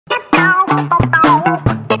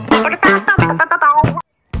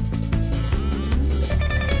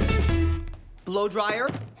dryer,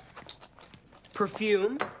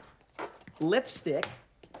 perfume, lipstick,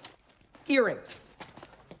 earrings.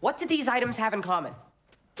 What do these items have in common?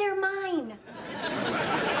 They're mine.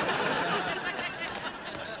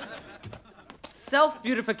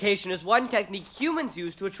 Self-beautification is one technique humans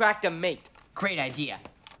use to attract a mate. Great idea.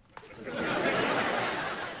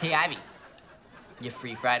 Hey, Ivy. You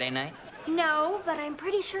free Friday night? No, but I'm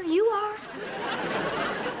pretty sure you are.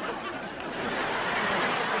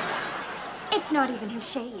 It's not even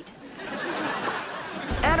his shade.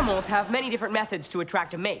 Animals have many different methods to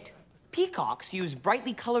attract a mate. Peacocks use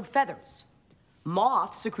brightly colored feathers.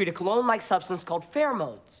 Moths secrete a cologne-like substance called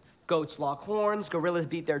pheromones. Goats lock horns, gorillas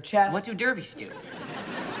beat their chests. What do derbies do?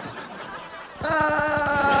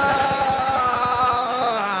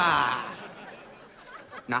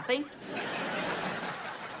 Nothing?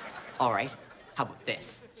 All right, how about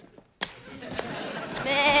this?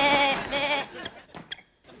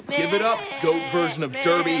 Give it up, goat version of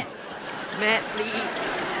derby.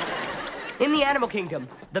 In the animal kingdom,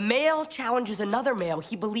 the male challenges another male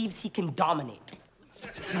he believes he can dominate.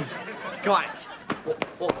 Got it.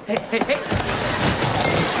 Whoa. Hey.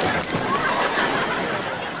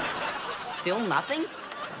 Still nothing?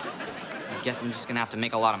 I guess I'm just gonna have to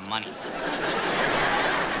make a lot of money.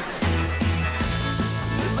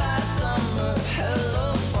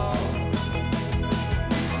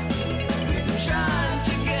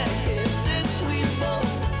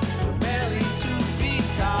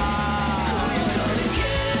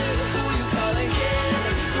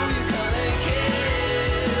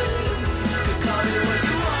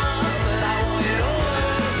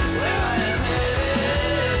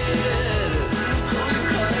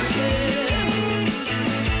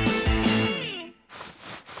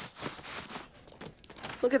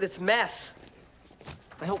 Look at this mess.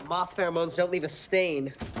 I hope moth pheromones don't leave a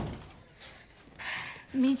stain.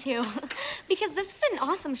 Me too. Because this is an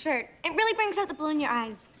awesome shirt. It really brings out the blue in your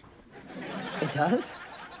eyes. It does?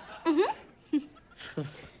 Mm-hmm.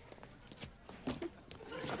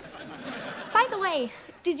 By the way,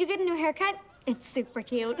 did you get a new haircut? It's super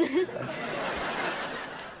cute. It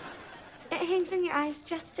hangs in your eyes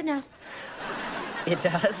just enough. It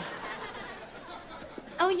does?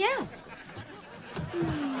 Oh, yeah.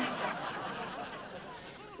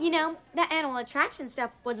 You know, that animal attraction stuff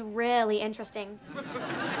was really interesting.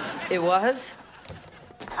 It was?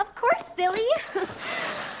 Of course, silly.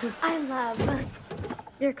 I love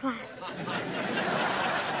your class.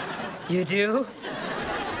 You do?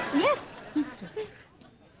 Yes.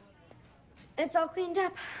 It's all cleaned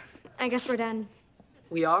up. I guess we're done.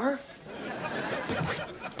 We are?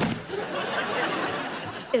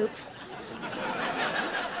 Oops.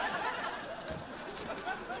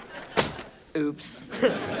 Oops.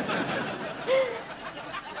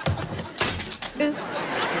 Oops.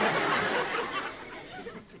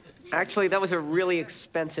 Actually, that was a really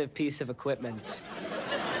expensive piece of equipment.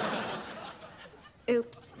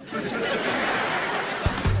 Oops.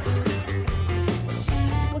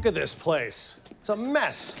 Look at this place. It's a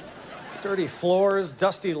mess. Dirty floors,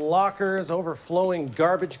 dusty lockers, overflowing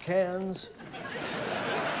garbage cans.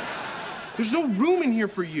 There's no room in here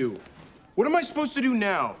for you. What am I supposed to do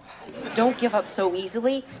now? Don't give up so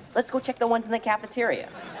easily. Let's go check the ones in the cafeteria.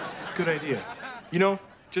 Good idea. You know,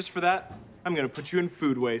 just for that, I'm gonna put you in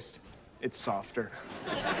food waste. It's softer.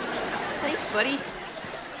 Thanks, buddy.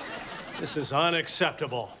 This is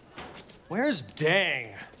unacceptable. Where's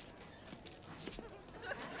Dang?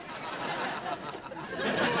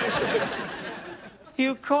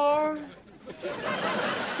 You car?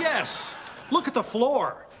 Yes. Look at the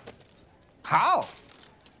floor. How?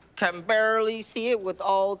 Can barely see it with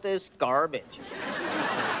all this garbage.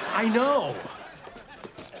 I know.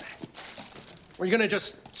 Are you gonna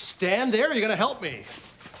just stand there? Or are you gonna help me?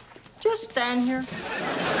 Just stand here.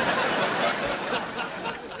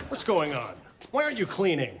 What's going on? Why aren't you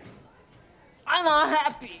cleaning? I'm not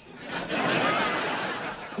happy.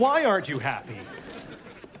 Why aren't you happy?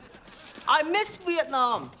 I miss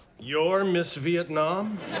Vietnam. You're Miss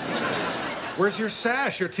Vietnam? Where's your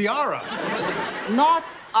sash, your tiara? Not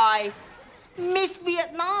I miss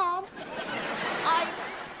Vietnam. I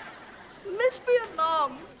miss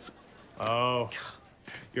Vietnam. Oh,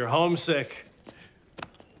 you're homesick.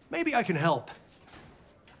 Maybe I can help.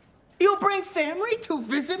 You bring family to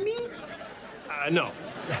visit me? No,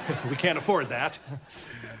 we can't afford that.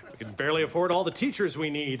 We can barely afford all the teachers we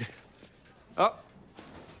need. Oh,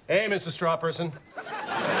 hey, Mrs. Straw Person.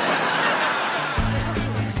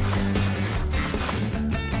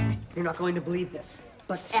 You're not going to believe this,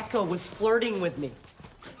 but Echo was flirting with me.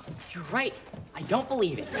 You're right. I don't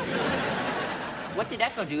believe it. What did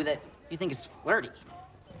Echo do that you think is flirty?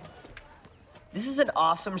 This is an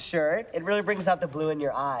awesome shirt. It really brings out the blue in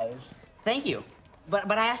your eyes. Thank you. But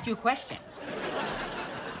I asked you a question.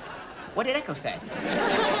 What did Echo say?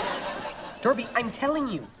 Derby, I'm telling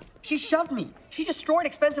you, she shoved me. She destroyed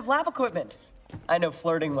expensive lab equipment. I know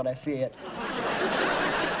flirting when I see it.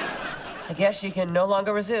 I guess she can no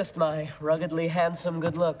longer resist my ruggedly handsome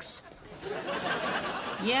good looks.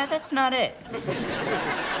 Yeah, that's not it.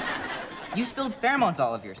 You spilled pheromones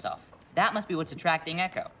all over yourself. That must be what's attracting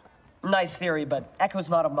Echo. Nice theory, but Echo's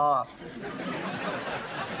not a moth.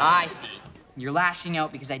 I see. You're lashing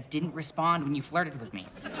out because I didn't respond when you flirted with me.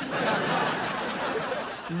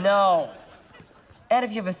 No. And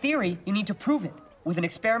if you have a theory, you need to prove it with an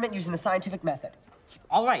experiment using the scientific method.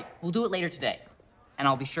 All right, we'll do it later today. And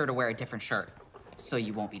I'll be sure to wear a different shirt, so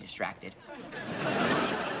you won't be distracted.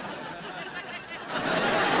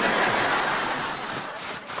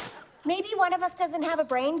 Maybe one of us doesn't have a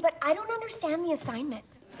brain, but I don't understand the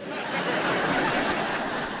assignment.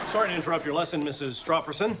 Sorry to interrupt your lesson, Mrs.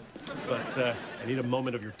 Stropperson, but I need a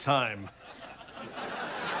moment of your time.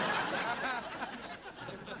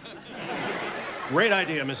 Great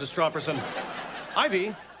idea, Mrs. Stropperson.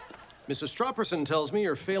 Ivy, Mrs. Stropperson tells me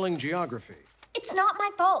you're failing geography. It's not my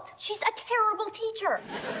fault. She's a terrible teacher.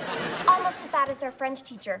 Almost as bad as our French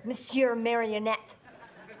teacher, Monsieur Marionette.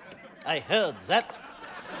 I heard that.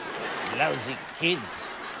 Lousy kids.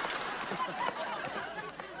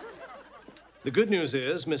 The good news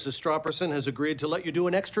is Mrs. Stropperson has agreed to let you do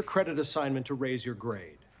an extra credit assignment to raise your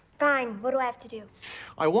grade. Fine, what do I have to do?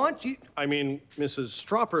 Mrs.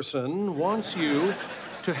 Stropperson wants you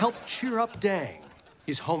to help cheer up Dang.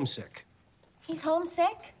 He's homesick. He's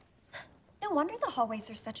homesick? No wonder the hallways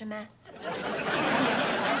are such a mess.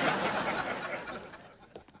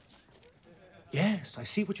 Yes, I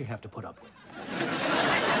see what you have to put up with.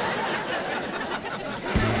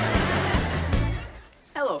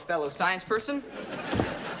 Hello, fellow science person.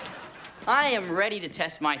 I am ready to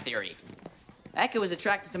test my theory. Echo is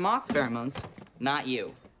attracted to moth pheromones, not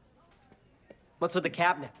you. What's with the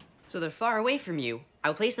cabinet? So they're far away from you.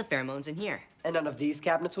 I'll place the pheromones in here. And none of these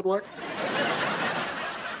cabinets would work?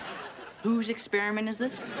 Whose experiment is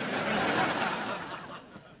this?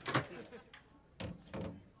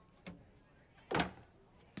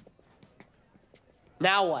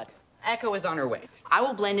 Now what? Echo is on her way. I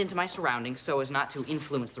will blend into my surroundings so as not to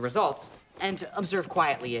influence the results, and observe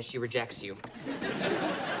quietly as she rejects you.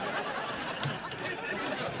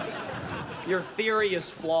 Your theory is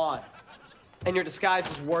flawed. And your disguise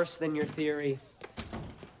is worse than your theory.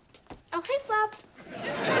 Oh, hey, Slav.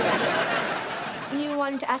 You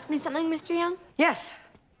wanted to ask me something, Mr. Young? Yes.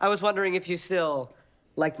 I was wondering if you still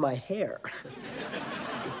like my hair.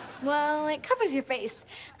 Well, it covers your face.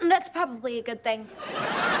 That's probably a good thing.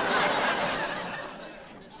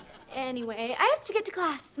 Anyway, I have to get to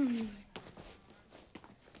class.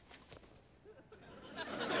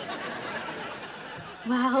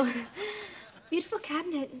 Wow. Beautiful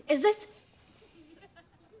cabinet. Is this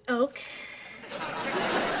oak?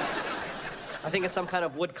 I think it's some kind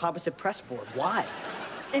of wood composite press board. Why?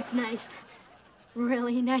 It's nice.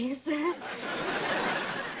 Really nice.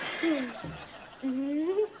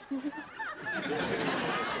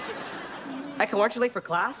 Echo, aren't you late for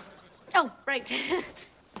class? Oh, right.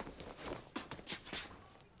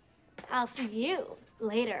 I'll see you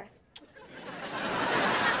later.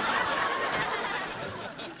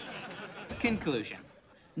 Conclusion.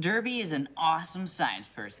 Derby is an awesome science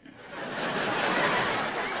person.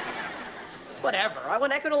 Whatever. I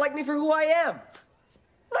want Echo to like me for who I am.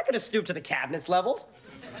 I'm not gonna stoop to the cabinet's level.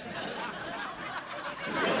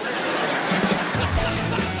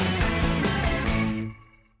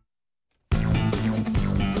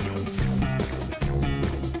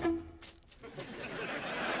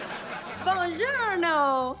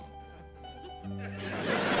 Buongiorno!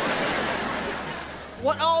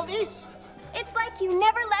 What all this? It's like you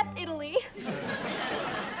never left Italy.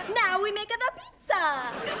 Now we make the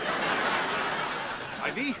pizza!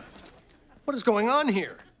 Ivy, what is going on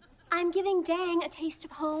here? I'm giving Dang a taste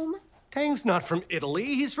of home. Dang's not from Italy,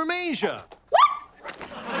 he's from Asia.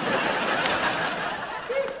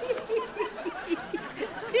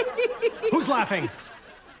 Who's laughing?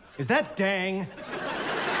 Is that Dang?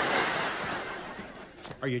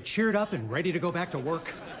 Are you cheered up and ready to go back to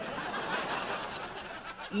work?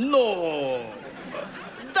 No.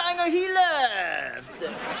 Dang, he left.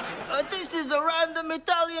 This is a random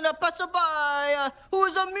Italian passerby who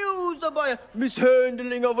is amused by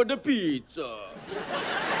mishandling of the pizza.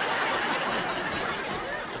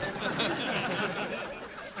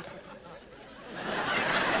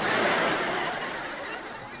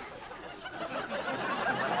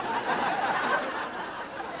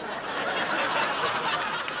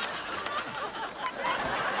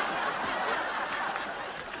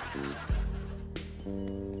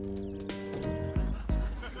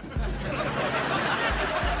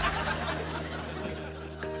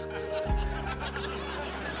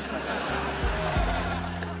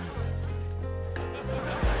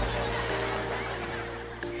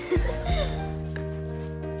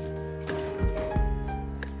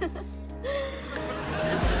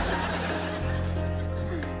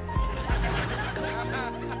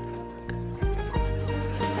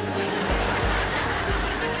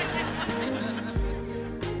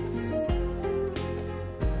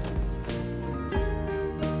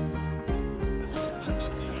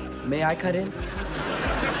 May I cut in?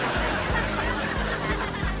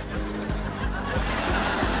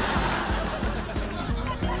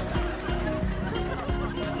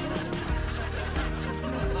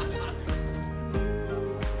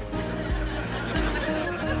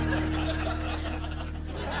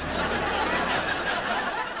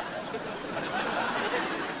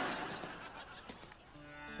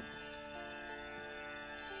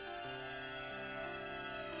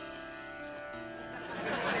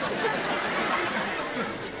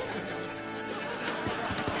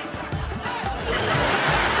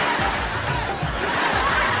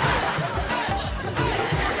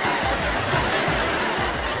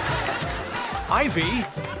 Ivy,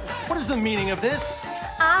 what is the meaning of this?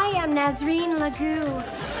 I am Nazreen Lagoo,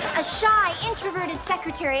 a shy, introverted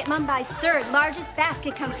secretary at Mumbai's third largest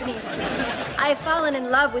basket company. I have fallen in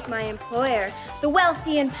love with my employer, the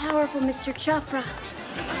wealthy and powerful Mr. Chopra.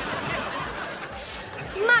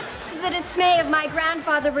 Much to the dismay of my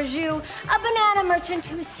grandfather Raju, a banana merchant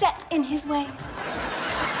who is set in his ways.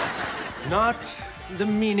 Not the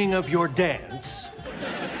meaning of your dance.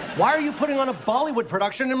 Why are you putting on a Bollywood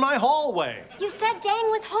production in my hallway? You said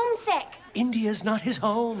Dang was homesick. India's not his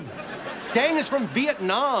home. Dang is from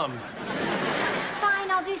Vietnam.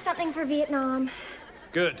 Fine, I'll do something for Vietnam.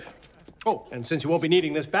 Good. Oh, and since you won't be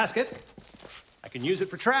needing this basket, I can use it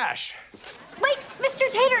for trash. Wait, Mr.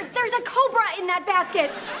 Tater, there's a cobra in that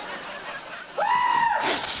basket.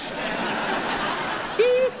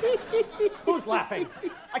 Who's laughing?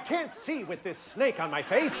 I can't see with this snake on my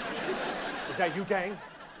face. Is that you, Dang?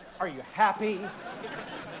 Are you happy?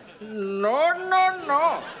 No, no,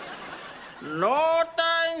 no. No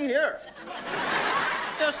thing here.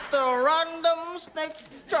 Just a random snake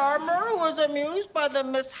charmer who was amused by the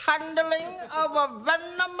mishandling of a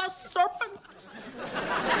venomous serpent.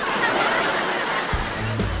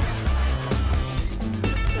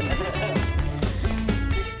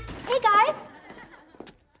 Hey, guys.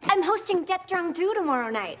 I'm hosting Det Drang Du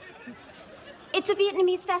tomorrow night. It's a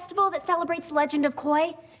Vietnamese festival that celebrates the legend of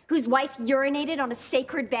Khoi, whose wife urinated on a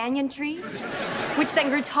sacred banyan tree, which then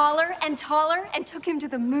grew taller and taller and took him to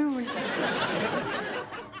the moon.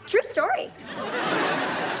 True story.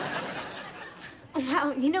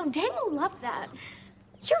 Wow, you know, Dang will love that.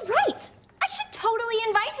 You're right. I should totally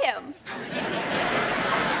invite him.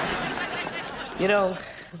 You know,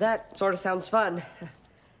 that sort of sounds fun.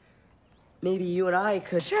 Maybe you and I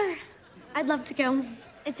could... Sure. I'd love to go.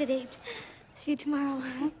 It's at 8. See you tomorrow.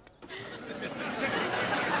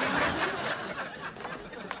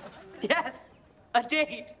 Yes, a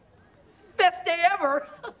date. Best day ever.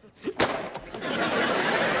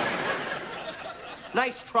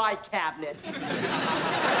 Nice try, cabinet.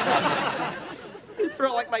 You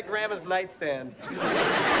throw like my grandma's nightstand.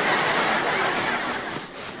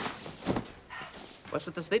 What's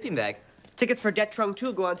with the sleeping bag? Tickets for Det Trung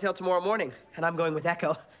 2 go on sale tomorrow morning, and I'm going with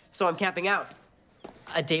Echo, so I'm camping out.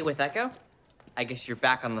 A date with Echo? I guess you're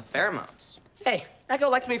back on the pheromones. Hey, Echo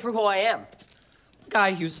likes me for who I am. Guy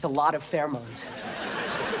uses a lot of pheromones.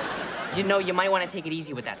 You know, you might want to take it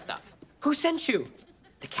easy with that stuff. Who sent you?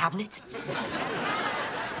 The cabinet?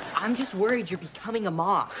 I'm just worried you're becoming a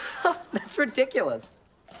moth. That's ridiculous.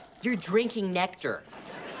 You're drinking nectar.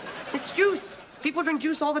 It's juice. People drink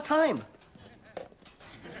juice all the time.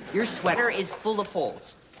 Your sweater is full of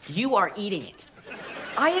holes. You are eating it.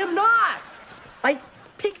 I am not. I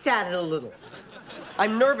picked at it a little.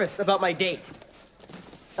 I'm nervous about my date.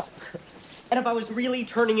 And if I was really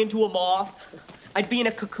turning into a moth, I'd be in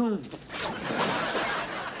a cocoon.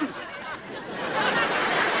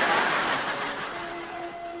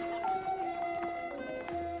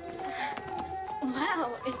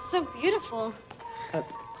 Wow, it's so beautiful.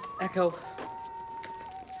 Echo,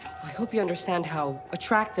 I hope you understand how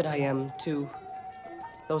attracted I am to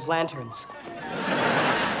those lanterns.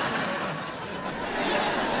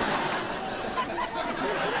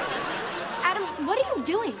 Adam, what are you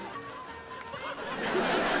doing?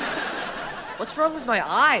 What's wrong with my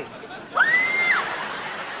eyes?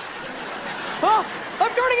 Oh,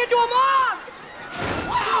 I'm turning into a moth!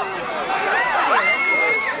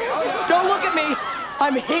 Don't look at me.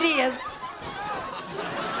 I'm hideous.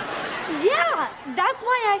 Yeah, that's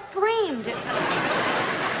why I screamed.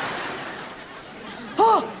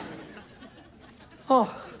 Oh!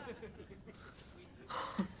 Oh.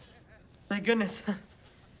 Thank goodness. It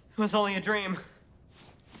was only a dream.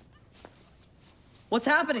 What's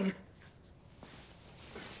happening?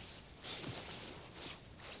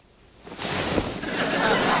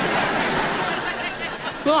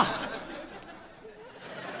 Ah!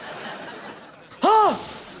 Oh!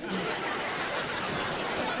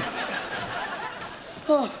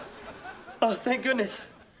 Oh! Oh, thank goodness.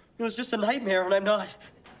 It was just a nightmare, and I'm not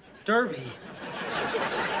Derby.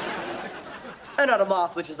 And not a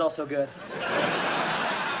moth, which is also good.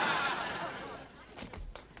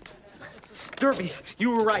 Derby,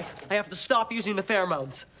 you were right. I have to stop using the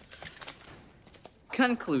pheromones.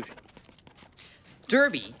 Conclusion.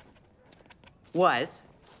 Derby was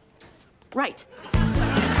right.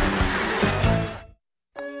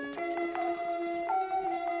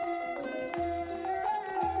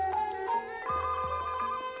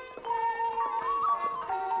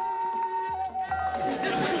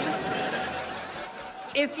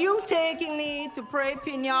 If you taking me to play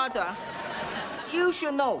piñata, you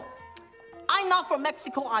should know, I'm not from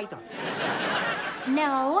Mexico either.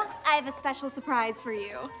 No, I have a special surprise for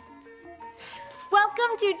you.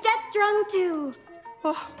 Welcome to Death Drunk 2.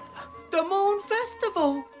 Oh, the Moon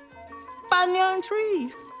Festival. Banyan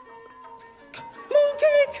tree.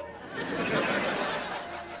 Mooncake.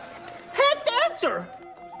 Head dancer.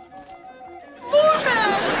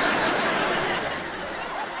 Moonman.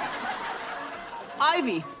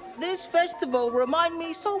 Ivy, this festival reminds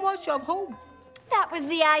me so much of home. That was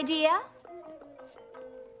the idea.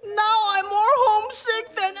 Now I'm more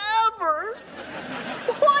homesick than ever.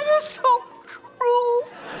 Why are you so cruel?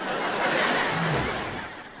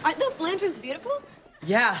 Aren't those lanterns beautiful?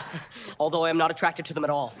 Yeah, although I am not attracted to them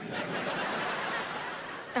at all.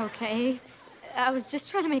 Okay. I was just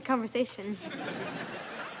trying to make conversation.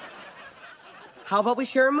 How about we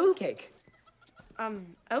share a mooncake?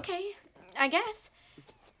 Okay. I guess.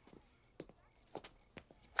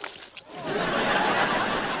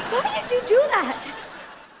 Why did you do that?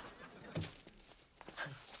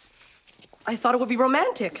 I thought it would be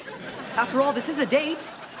romantic. After all, this is a date.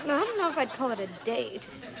 No, I don't know if I'd call it a date.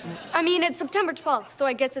 I mean, it's September 12th, so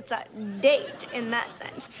I guess it's a date in that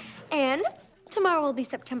sense. And tomorrow will be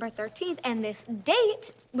September 13th, and this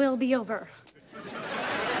date will be over.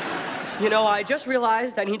 You know, I just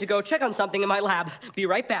realized I need to go check on something in my lab. Be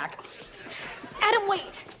right back. Adam,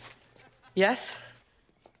 wait. Yes?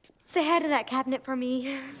 Say hi to that cabinet for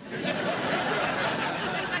me.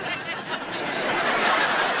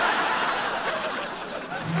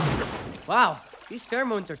 Wow, these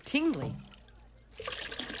pheromones are tingly.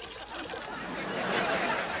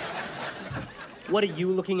 What are you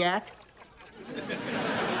looking at?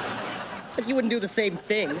 But you wouldn't do the same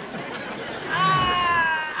thing.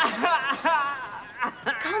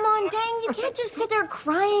 Come on, dang, you can't just sit there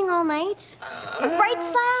crying all night. Right,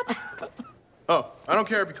 Slap? Oh, I don't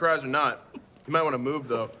care if he cries or not. You might want to move,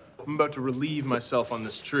 though. I'm about to relieve myself on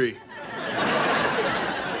this tree.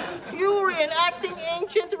 You reenacting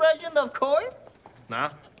ancient legend of Koi?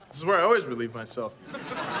 Nah, this is where I always relieve myself.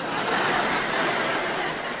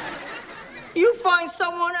 You find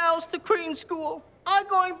someone else to clean school. I'm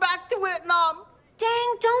going back to Vietnam.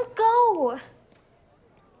 Dang, don't go.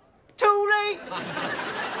 Too late.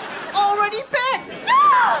 Already picked.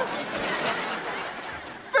 Ah!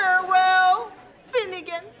 Farewell,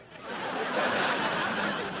 Finnegan.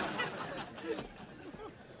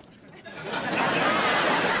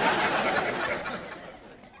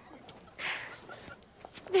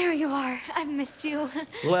 There you are. I've missed you.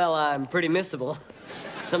 Well, I'm pretty missable.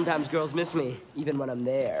 Sometimes girls miss me, even when I'm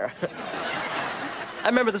there. I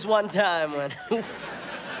remember this one time when...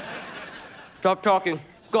 Stop talking.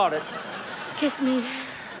 Got it. Kiss me.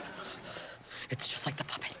 It's just like the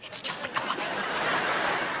puppet. It's just like the puppet.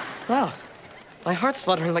 Wow. My heart's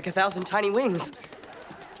fluttering like 1,000 tiny wings.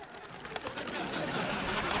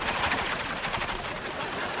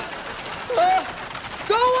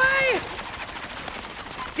 Go away!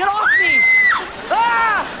 Get off me!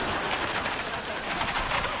 Ah!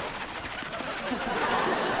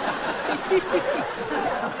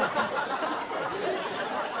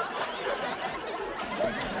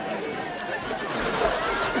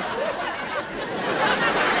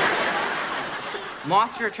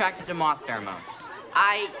 Moths are attracted to moth pheromones.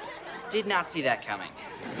 I did not see that coming.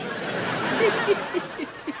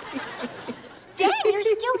 Dang, you're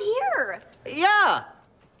still here. Yeah,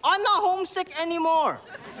 I'm not homesick anymore.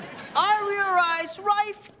 I realized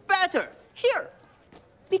life better here.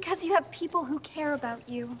 Because you have people who care about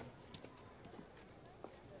you.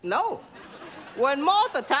 No. When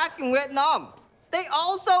moths attack in Vietnam, they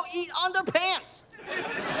also eat underpants.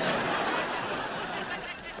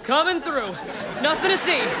 Coming through. Nothing to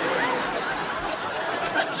see.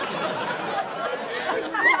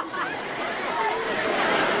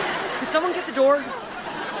 Could someone get the door?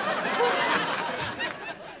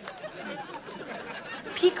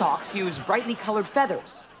 Peacocks use brightly colored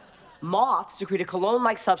feathers. Moths secrete a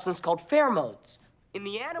cologne-like substance called pheromones. In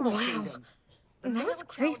the animal kingdom... That was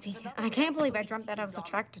crazy. I can't believe I dreamt that I was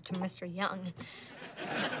attracted to Mr. Young.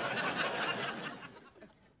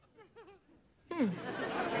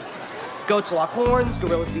 Goats lock horns,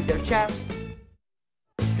 gorillas beat their chests.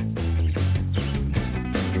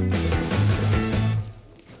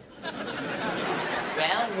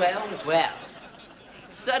 Well.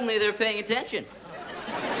 Suddenly they're paying attention.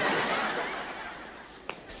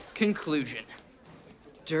 Conclusion.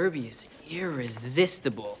 Derby is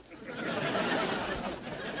irresistible.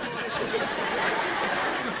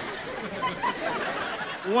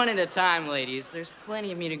 One at a time, ladies. There's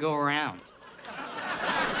plenty of me to go around.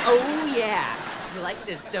 Oh, yeah. You like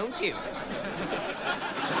this, don't you?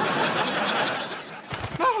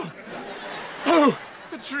 Oh,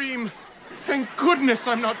 a dream. Thank goodness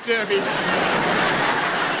I'm not Derby.